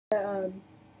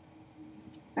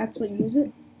actually use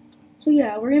it. So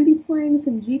yeah, we're gonna be playing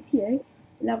some GTA.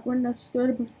 Now we're gonna start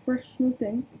up a fresh new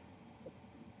thing.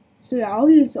 So yeah, all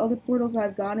these other portals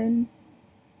I've gotten,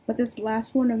 but this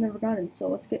last one I've never gotten. So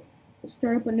let's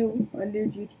start up a new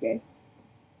GTA.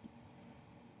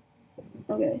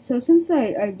 Okay, so since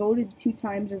I voted 2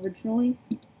 times originally,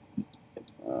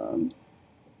 um,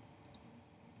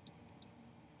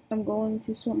 I'm going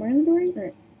to sort my inventory.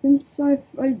 Alright, since I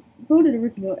voted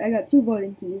originally, I got 2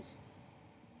 voting keys.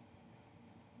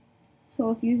 So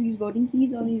I'll use these voting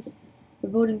keys on the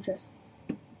voting chests.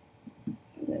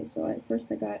 Okay, so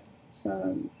first I got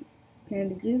some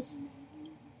bandages.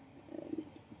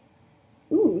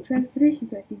 Ooh, transportation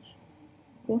package.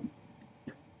 Cool.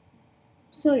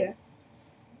 So yeah.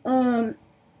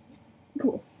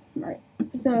 Cool. Alright.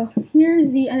 So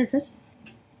here's the ender chest.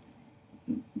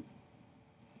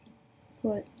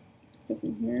 Put stuff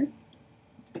in here.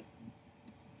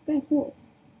 Okay, cool.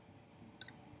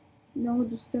 Now we'll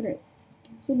just start it.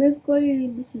 So basically,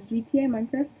 this is GTA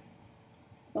Minecraft.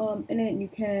 In it you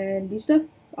can do stuff,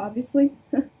 obviously.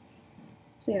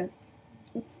 So yeah,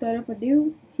 let's start up a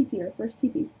new TP, our first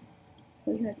TP.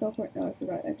 Oh, can I teleport? No, I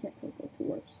forgot. I can't teleport to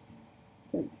warps.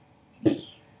 So,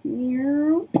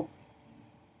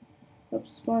 up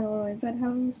spawn a little inside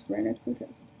house right next to the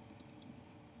chest.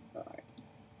 Alright,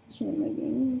 change my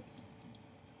games.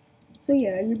 So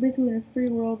yeah, you're basically in a free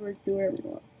world where you do whatever you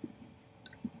want.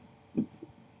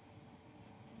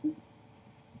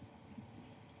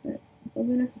 Alright, it'll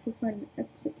be nice if we find an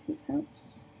exit to this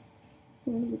house.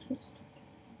 Go into the chest.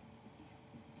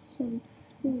 Some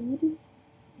food.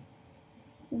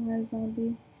 And my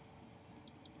zombie.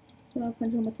 So I'll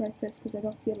punch him with my fist because I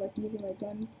don't feel like using my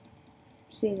gun.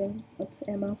 Saving up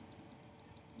ammo.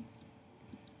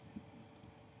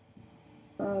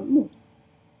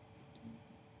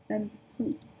 And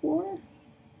 24.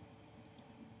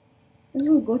 This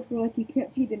will go to like you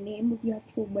can't see the name of the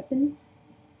actual weapon.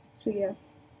 So yeah.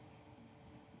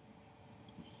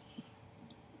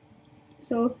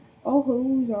 So all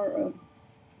hoes are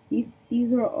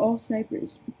these are all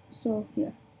snipers. So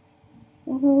yeah.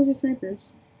 All hoes are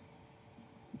snipers.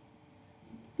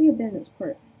 I think I've been this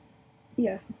part.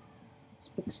 Yeah. It's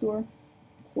a bookstore.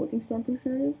 Clothing store I'm pretty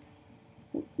sure it is.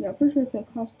 Yeah, I'm pretty sure it's a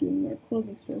costume or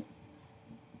clothing store.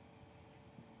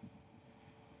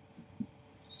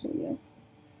 So yeah.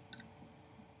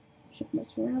 Check my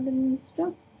surroundings and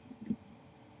stuff.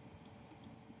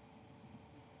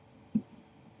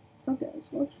 Okay,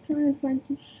 so let's try and find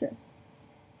some chests.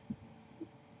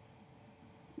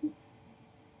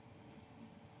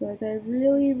 Guys, I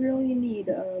really need,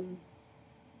 we'll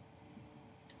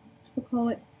call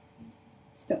it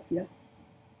stuff, yeah.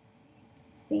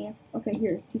 Stamp. Okay,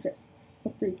 here, 2 chests.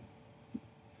 Oh, 3.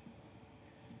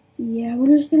 Yeah,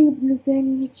 when you're setting up a new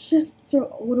thing, chests are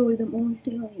literally the only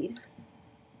thing I need.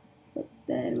 But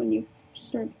then when you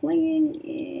start playing,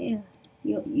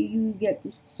 yeah, you get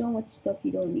just so much stuff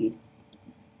you don't need.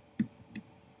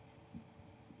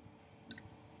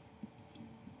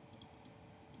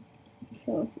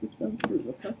 Okay, let's eat some food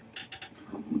real quick.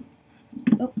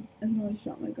 Oh, I only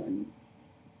shot my gun.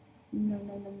 No.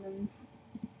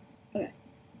 Okay.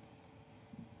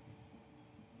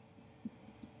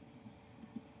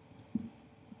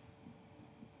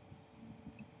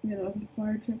 Yeah, like a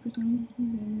fire truck or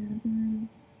something.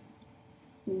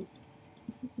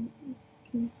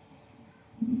 Case.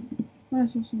 I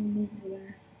saw someone move over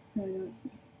there. Probably not.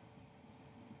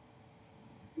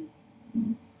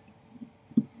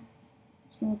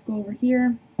 So let's go over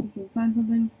here. If we find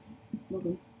something,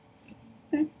 welcome.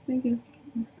 Okay, thank you.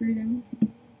 That's great. Is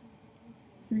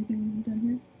there anything done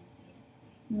here?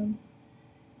 No.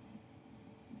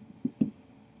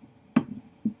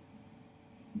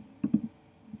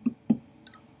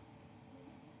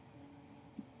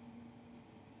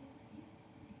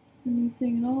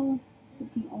 Anything at all? It's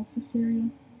like an office area.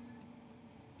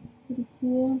 Pretty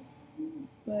cool.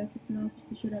 But if it's an office,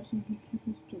 they should have some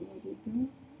computers. Don't know what they're doing.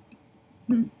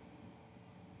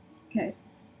 Okay,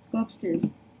 let's go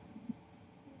upstairs.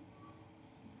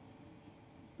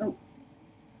 Oh.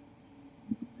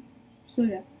 So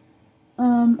yeah.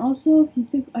 Also, if you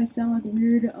think I sound like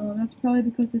weird, that's probably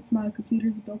because it's my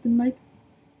computer's built-in mic.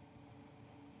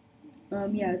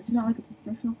 Yeah, it's not like a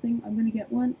professional thing. I'm gonna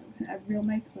get one, a real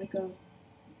mic, like a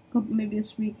couple, maybe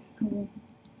this week,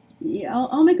 yeah,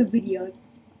 I'll make a video.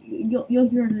 You'll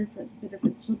hear the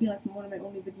difference. It'll be like one of my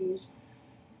only videos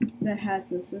that has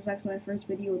this. This is actually my first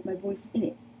video with my voice in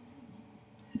it.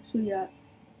 So yeah.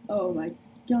 Oh my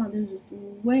god, there's just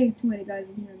way too many guys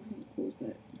in here. I'm gonna close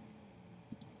that.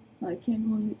 I can't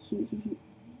go and shoot.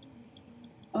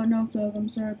 Oh no, Thug, I'm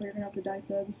sorry, but you're gonna have to die,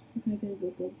 Thug. Okay, there you go,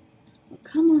 Thug. Oh,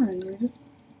 come on, you're just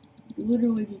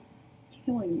literally just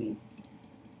killing me.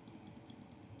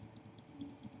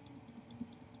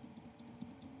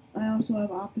 I also have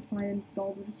Optifine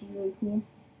installed, which is really cool.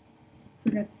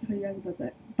 Forgot to tell you guys about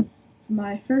that. It's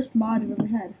my first mod I've ever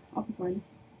had, Optifine.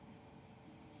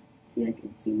 See, I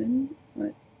can zoom in,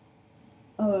 but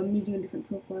oh, I'm using a different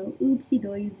profile. Oopsie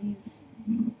daisies.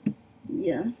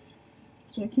 Yeah.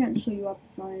 So I can't show you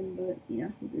Optifine, but yeah,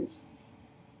 it is.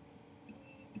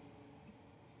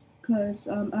 Because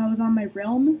I was on my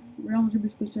Realm. Realms are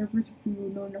basically servers if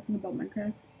you know nothing about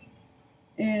Minecraft.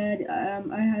 And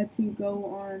I had to go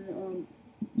on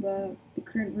the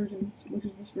current version, which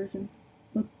is this version.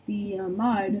 But the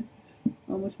mod,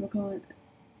 whatchamacallit,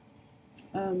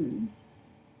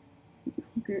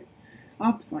 okay,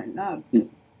 Optifine,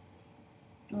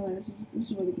 oh, this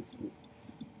is really good stuff.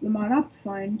 The mod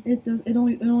Optifine, it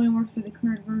only works for the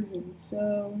current version,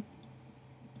 so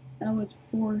I was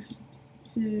forced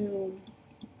to,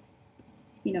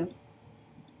 you know,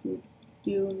 to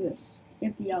do this,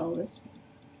 empty out all this.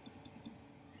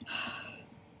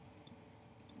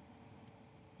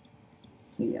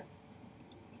 So yeah.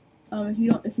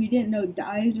 If you didn't know,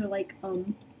 dyes are like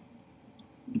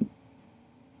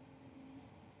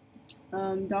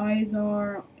dyes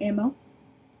are ammo.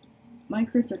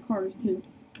 Minecarts are cars too.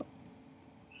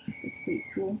 That's pretty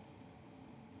cool.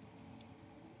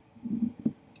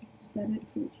 Is that it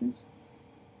for the chests?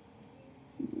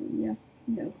 Yeah,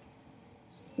 no.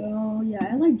 So yeah,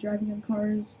 I like driving in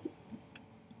cars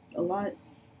a lot.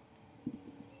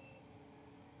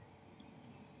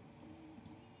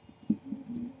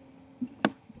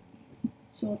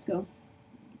 So let's go.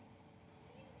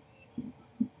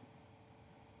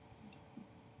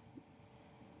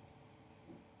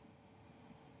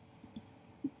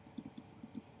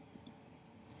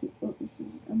 Let's see. Oh, this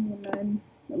is M19,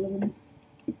 11.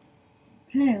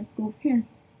 Okay, let's go over here.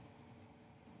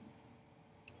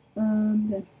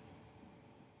 Okay.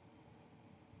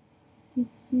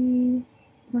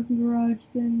 Parking garage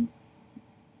thing.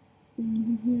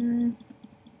 Thing here.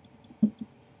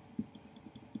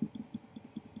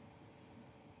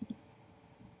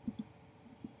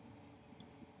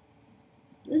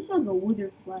 There's like a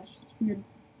wither flash. It's weird.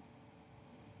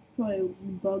 Probably a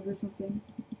bug or something.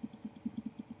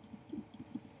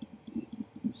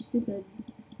 Stupid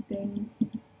thing.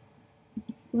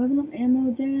 Do I have enough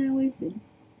ammo? Dang, I wasted.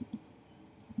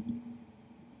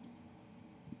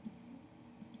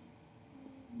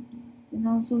 And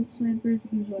also with snipers,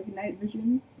 it gives you like night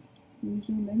vision. You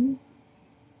zoom in.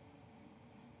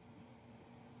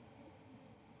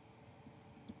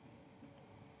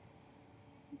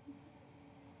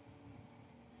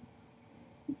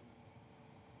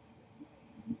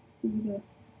 Gives you the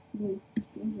little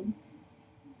explosion.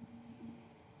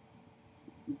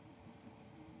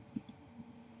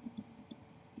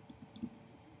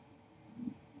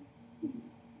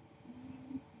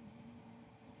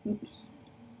 Oops.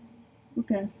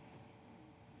 Okay.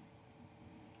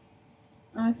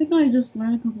 I think I just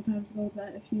learned a couple times ago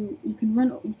that if you can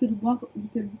run, you could walk, you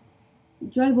could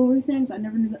drive over things. I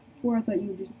never knew that before. I thought you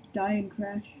would just die and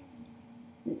crash.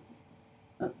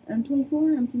 M24,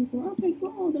 M24. Okay,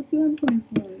 cool. I got two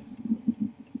M24s.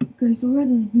 Okay, so we're at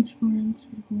this beach party. It looks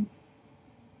pretty cool.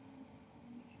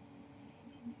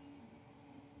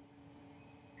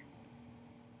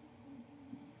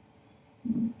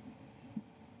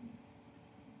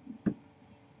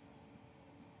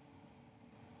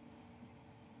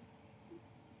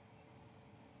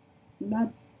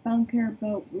 I don't care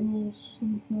about rules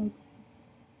in the club.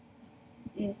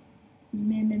 Yeah.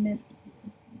 Meh.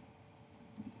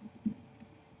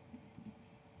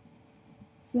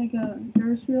 It's like a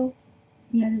Ferris wheel.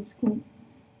 Yeah, it's cool.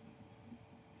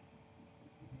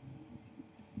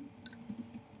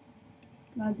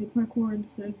 I do parkour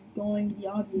instead of going the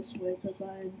obvious way because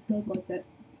I don't like that.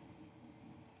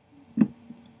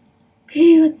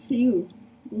 Okay, let's see you.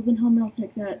 Golden helmet, I'll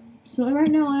take that. So right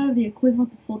now I have the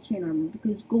equivalent to full chain armor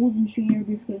because gold and chain are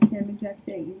basically the same exact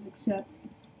things, except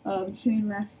chain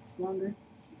lasts longer.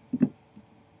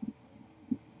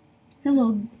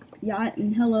 Hello, yacht,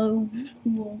 and hello,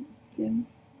 cool thing.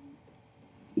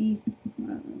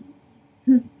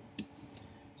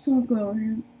 So let's go over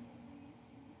here.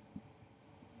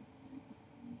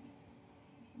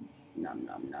 Nom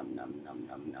nom nom nom nom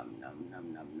nom nom nom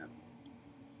nom nom nom.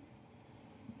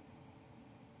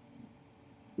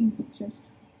 Just,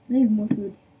 I need more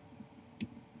food.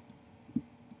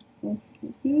 Oh,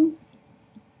 thank you.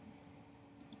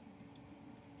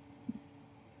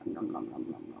 Nom nom nom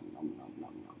nom nom nom nom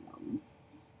nom nom nom.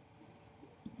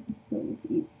 Don't need to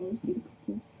eat. I'll just eat a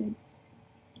cookie instead.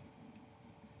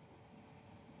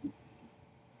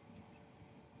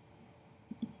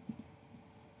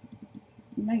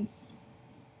 nice.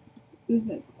 It was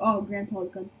like, oh, Grandpa's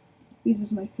gun. This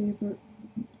is my favorite.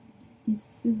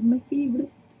 This is my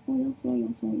favorite. Oh yes, oh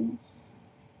yes, oh yes.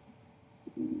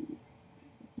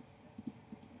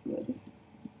 Good.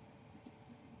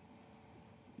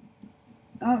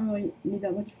 I don't really need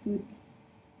that much food.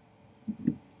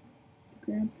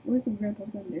 Where's the Grandpa's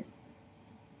gun there?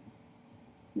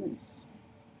 Nice.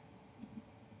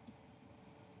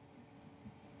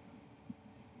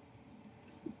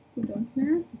 Let's go down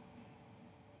here.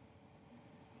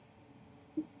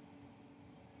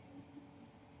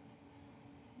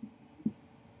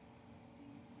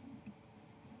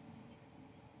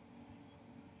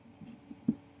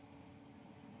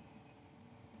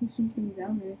 There's something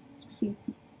down there. Let's see.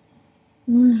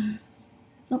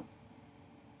 Oh.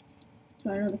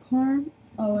 Got another car.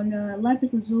 Oh, and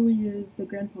lapis lazuli is the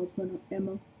Grandpa's gun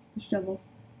ammo. The shovel.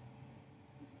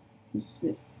 Just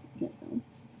if you can't tell.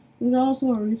 There's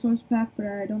also a resource pack, but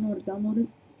I don't know how to download it.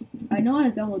 I know how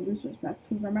to download resource packs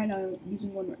because I'm right now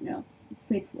using one right now. It's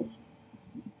faithful.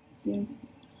 See?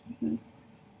 You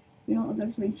know, let's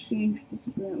actually change this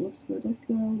so that it looks good. Let's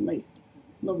go life.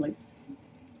 Love life.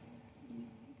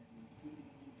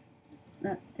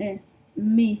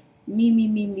 Me.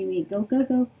 Go, go,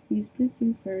 go. Please, please,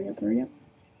 please. Hurry up, hurry up.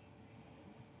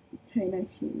 Okay,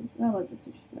 nice shoes. I like this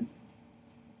texture pack.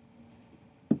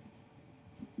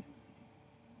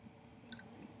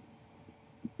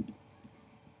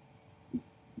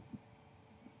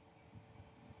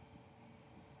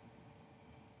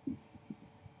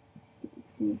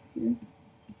 Let's go here.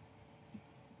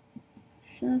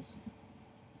 Chest.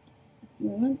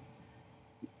 What?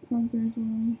 Conqueror's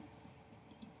one.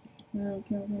 I don't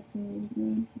care if that's really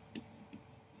good.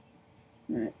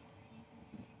 Alright.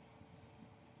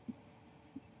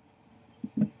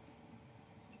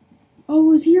 Oh,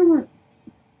 it was here one.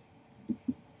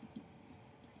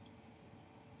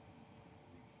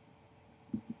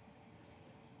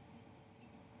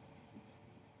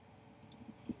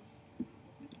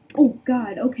 Oh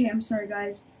god, okay, I'm sorry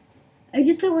guys. I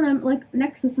just thought when I'm like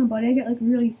next to somebody I get like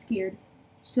really scared.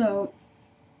 So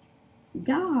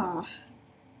gah.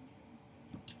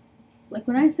 Like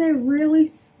when I say really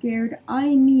scared,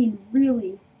 I mean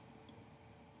really.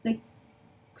 Like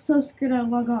so scared I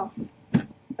log off.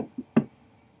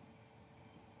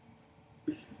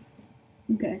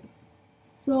 Okay.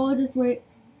 So I'll just wait.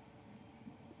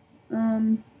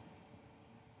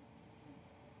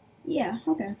 Yeah,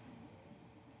 okay.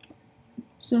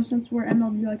 So since we're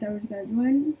MLB, like I was gonna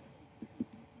join.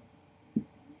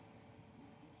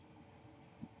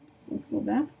 So let's go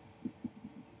back.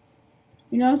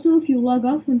 And also, if you log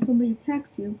off when somebody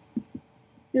attacks you,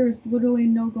 there is literally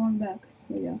no going back.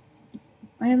 So yeah,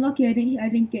 I am lucky I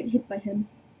didn't get hit by him.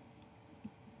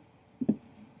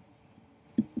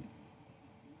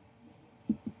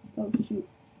 Oh shoot.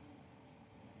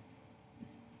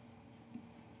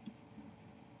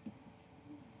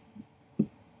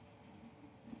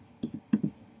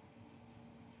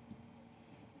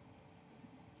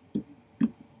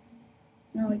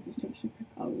 I like this texture pack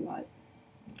a lot.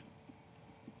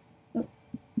 Oh.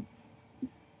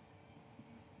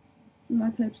 My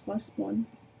type slash spawn.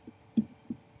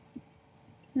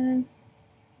 Okay.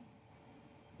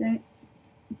 Dang.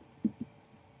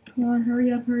 Come on,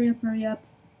 hurry up, hurry up, hurry up.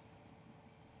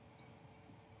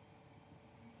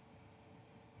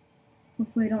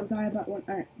 Hopefully I don't die about one.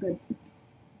 Alright, good.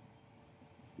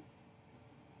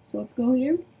 So let's go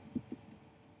here.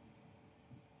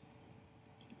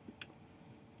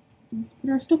 Let's put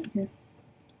our stuff in here.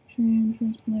 Train,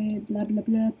 transplay, blah blah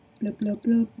blah, blah blah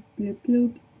blah, blah blah.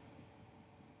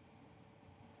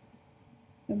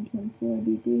 M24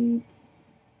 beep beep.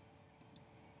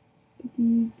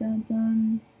 Cookies,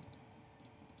 done.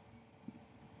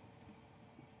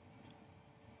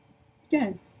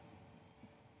 Okay.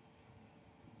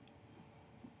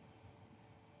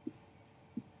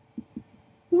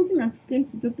 The only thing that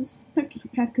stinks is that this texture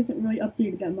pack isn't really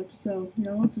updated that much, so, you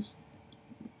know, I'll just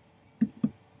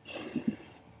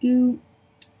do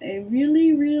a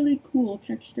really, really cool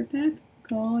texture pack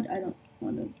called, I don't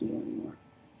want to do it anymore.